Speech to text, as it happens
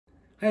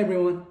Hi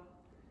everyone!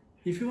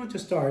 If you want to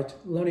start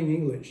learning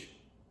English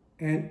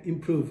and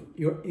improve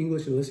your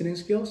English listening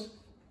skills,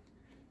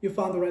 you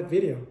found the right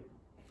video.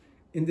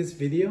 In this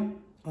video,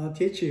 I'll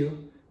teach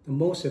you the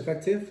most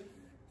effective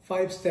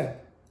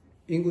 5-step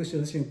English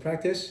listening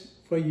practice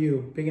for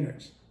you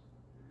beginners.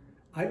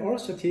 I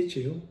also teach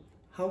you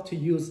how to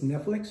use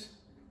Netflix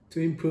to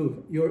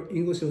improve your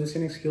English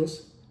listening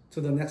skills to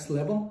the next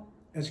level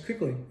as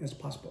quickly as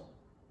possible.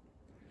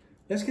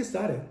 Let's get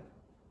started.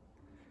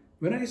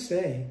 When I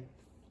say,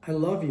 I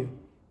love you,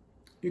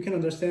 you can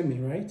understand me,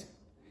 right?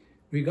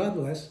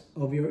 Regardless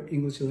of your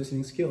English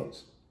listening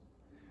skills.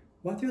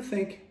 What do you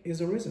think is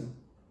the reason?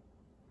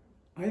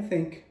 I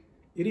think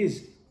it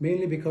is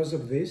mainly because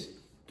of these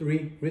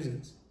 3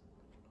 reasons.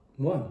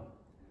 1.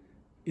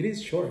 It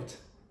is short.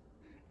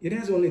 It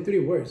has only 3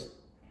 words.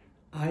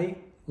 I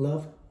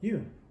love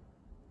you.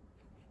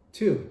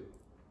 2.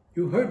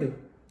 You heard it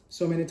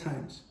so many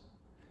times.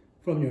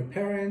 From your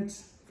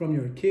parents, from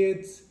your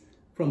kids,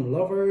 from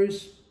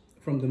lovers,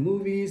 from the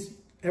movies,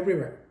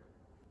 everywhere.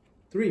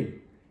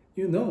 3.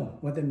 You know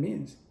what that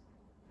means.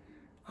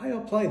 I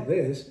applied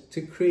this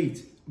to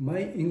create my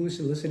English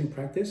listening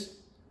practice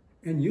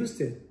and used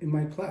it in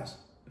my class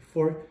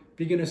for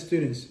beginner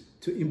students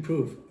to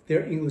improve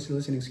their English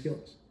listening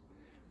skills.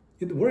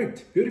 It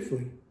worked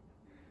beautifully.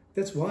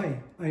 That's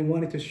why I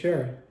wanted to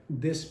share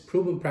this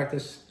proven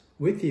practice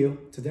with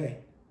you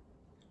today.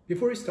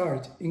 Before we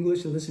start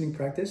English listening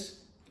practice,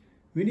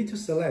 we need to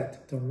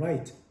select the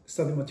right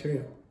study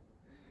material.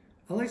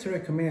 I like to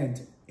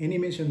recommend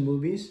animation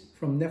movies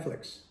from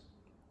Netflix.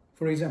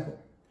 For example,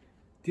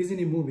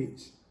 Disney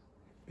movies,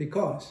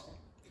 because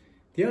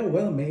they are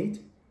well made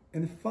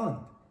and fun,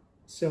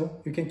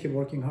 so you can keep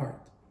working hard.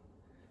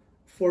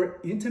 For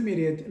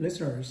intermediate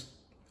listeners,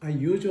 I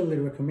usually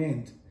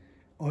recommend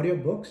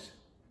audiobooks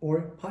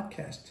or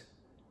podcasts,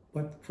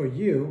 but for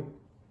you,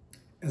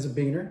 as a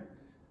beginner,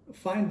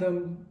 find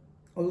them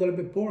a little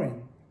bit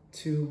boring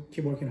to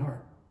keep working hard.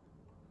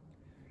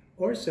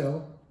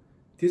 Also,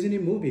 Disney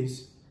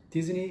movies,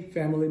 Disney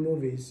family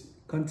movies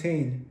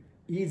contain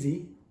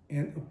easy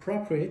and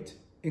appropriate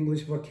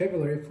English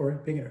vocabulary for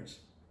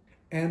beginners.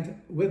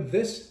 And with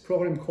this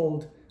program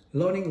called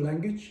Learning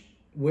Language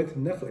with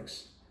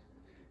Netflix,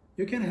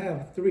 you can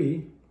have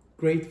 3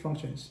 great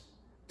functions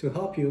to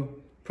help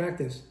you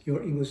practice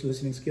your English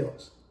listening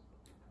skills.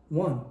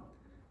 1.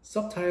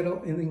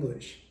 Subtitle in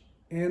English,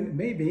 and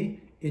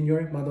maybe in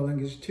your mother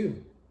language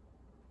too.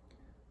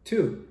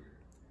 2.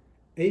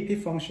 AP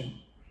function,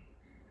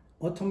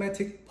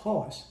 automatic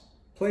pause,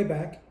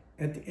 playback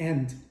at the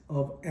end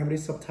of every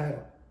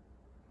subtitle.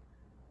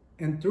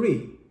 And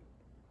 3.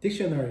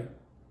 Dictionary,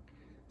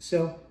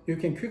 so you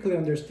can quickly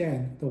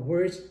understand the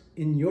words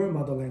in your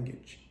mother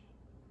language.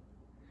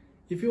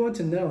 If you want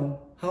to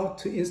know how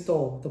to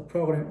install the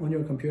program on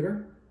your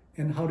computer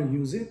and how to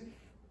use it,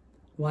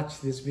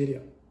 watch this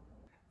video.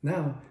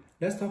 Now,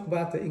 let's talk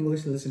about the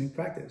English listening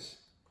practice.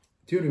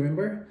 Do you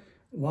remember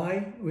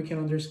why we can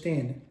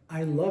understand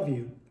I love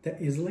you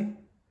that easily?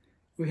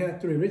 We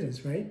had 3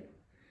 reasons, right?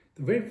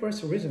 The very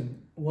first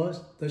reason was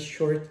the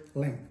short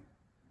length.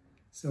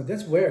 So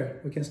that's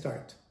where we can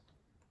start.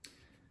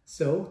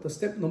 So the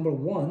step number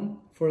 1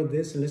 for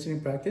this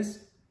listening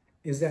practice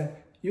is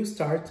that you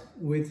start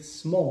with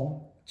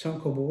small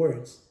chunk of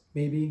words,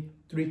 maybe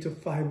 3 to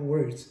 5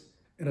 words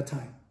at a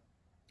time.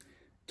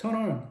 Turn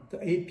on the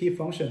AP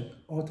function,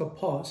 auto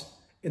pause,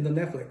 in the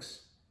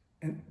Netflix,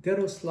 and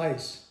that'll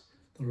slice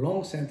the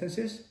long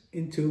sentences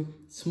into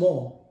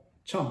small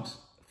chunks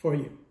for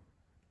you.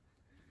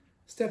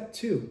 Step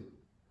 2,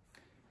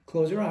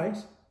 close your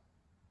eyes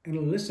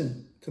and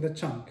listen to the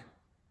chunk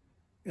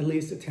at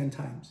least 10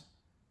 times.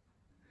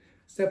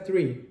 Step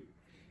 3,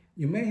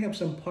 you may have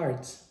some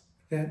parts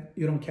that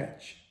you don't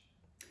catch.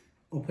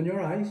 Open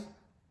your eyes,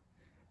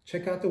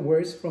 check out the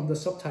words from the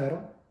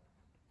subtitle,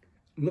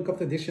 look up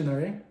the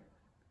dictionary,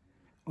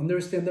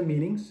 understand the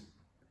meanings,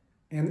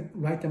 and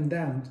write them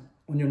down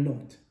on your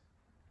note.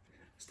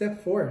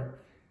 Step 4,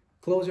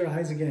 close your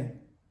eyes again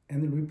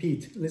and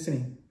repeat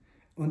listening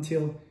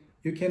until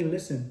you can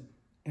listen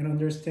and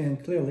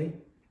understand clearly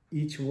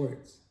each word.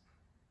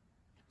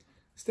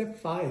 Step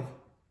 5,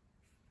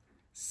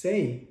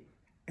 say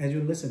as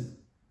you listen.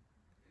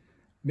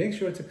 Make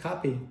sure to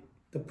copy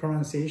the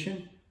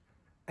pronunciation,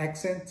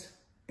 accent,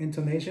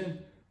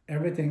 intonation,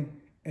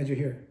 everything as you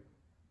hear.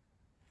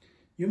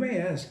 You may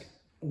ask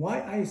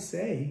why I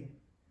say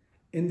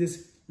in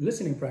this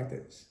listening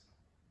practice.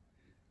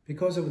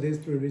 Because of these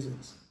 3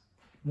 reasons.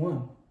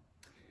 1,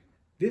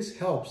 this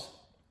helps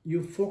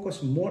you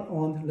focus more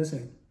on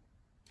listening.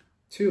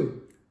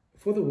 2,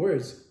 for the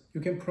words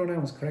you can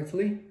pronounce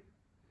correctly,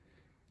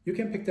 you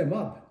can pick them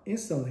up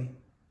instantly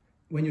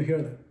when you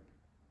hear them.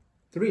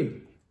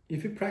 3,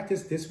 if you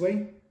practice this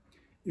way,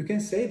 you can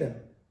say them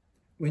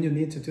when you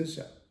need to do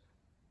so.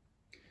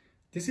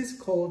 This is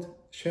called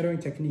shadowing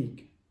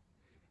technique.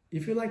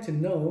 If you'd like to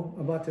know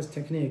about this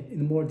technique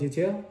in more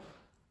detail,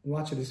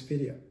 watch this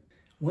video.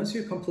 Once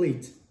you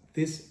complete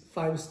these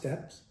 5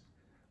 steps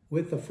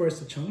with the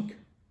first chunk,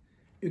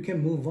 you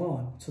can move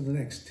on to the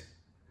next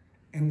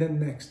and then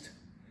next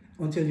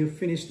until you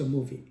finish the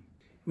movie.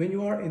 When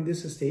you are in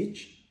this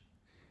stage,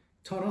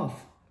 turn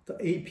off the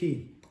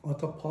AP,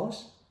 auto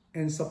pause,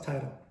 and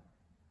subtitle.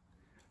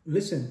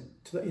 Listen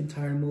to the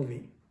entire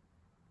movie.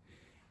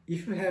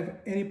 If you have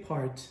any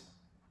part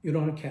you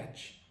don't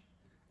catch,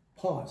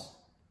 pause,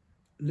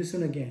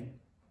 listen again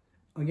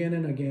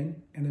and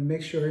again, and then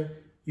make sure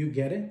you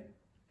get it,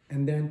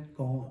 and then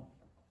go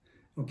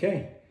on.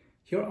 Okay,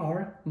 here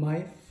are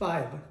my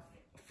 5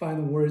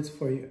 final words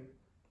for you.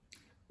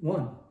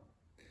 1.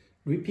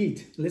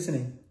 Repeat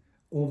listening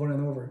over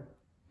and over.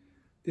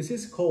 This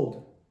is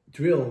called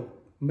drill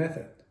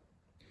method.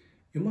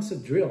 You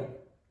must drill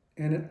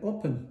and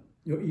open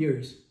your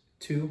ears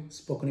to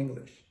spoken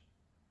English.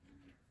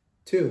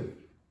 2.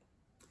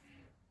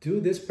 Do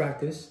this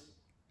practice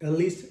at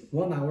least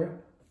 1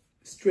 hour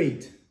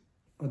straight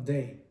a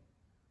day.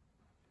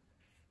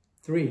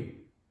 3.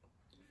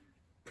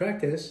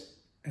 Practice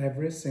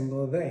every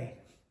single day.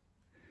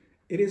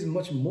 It is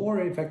much more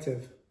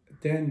effective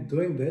than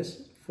doing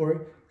this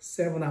for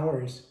 7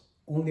 hours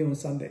only on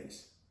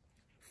Sundays.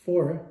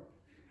 4.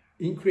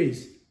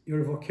 Increase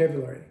your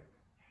vocabulary.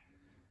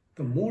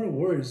 The more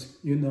words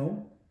you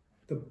know,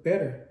 the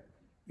better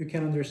you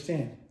can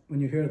understand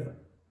when you hear them.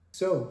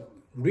 So,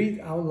 read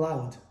out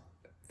loud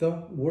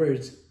the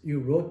words you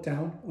wrote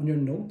down on your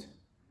note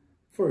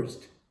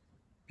first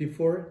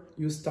before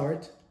you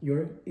start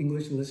your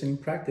English listening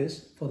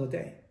practice for the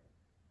day.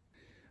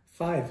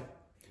 5.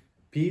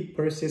 Be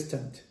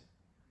persistent.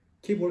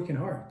 Keep working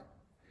hard.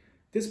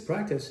 This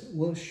practice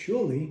will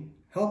surely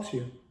help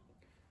you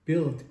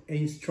build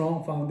a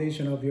strong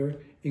foundation of your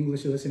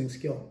English listening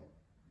skill.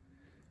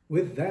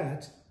 With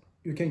that,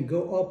 you can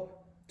go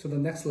up to the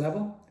next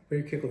level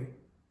very quickly.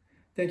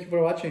 Thank you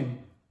for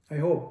watching. I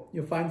hope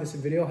you find this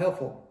video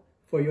helpful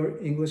for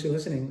your English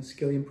listening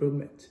skill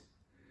improvement.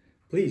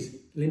 Please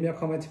leave me a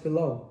comment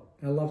below.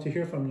 I'd love to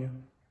hear from you.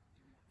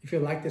 If you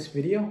like this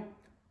video,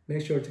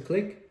 make sure to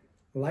click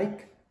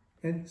like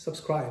and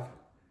subscribe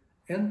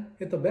and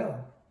hit the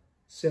bell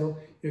so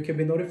you can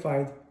be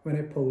notified when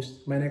I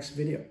post my next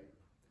video.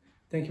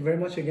 Thank you very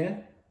much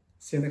again.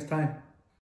 See you next time.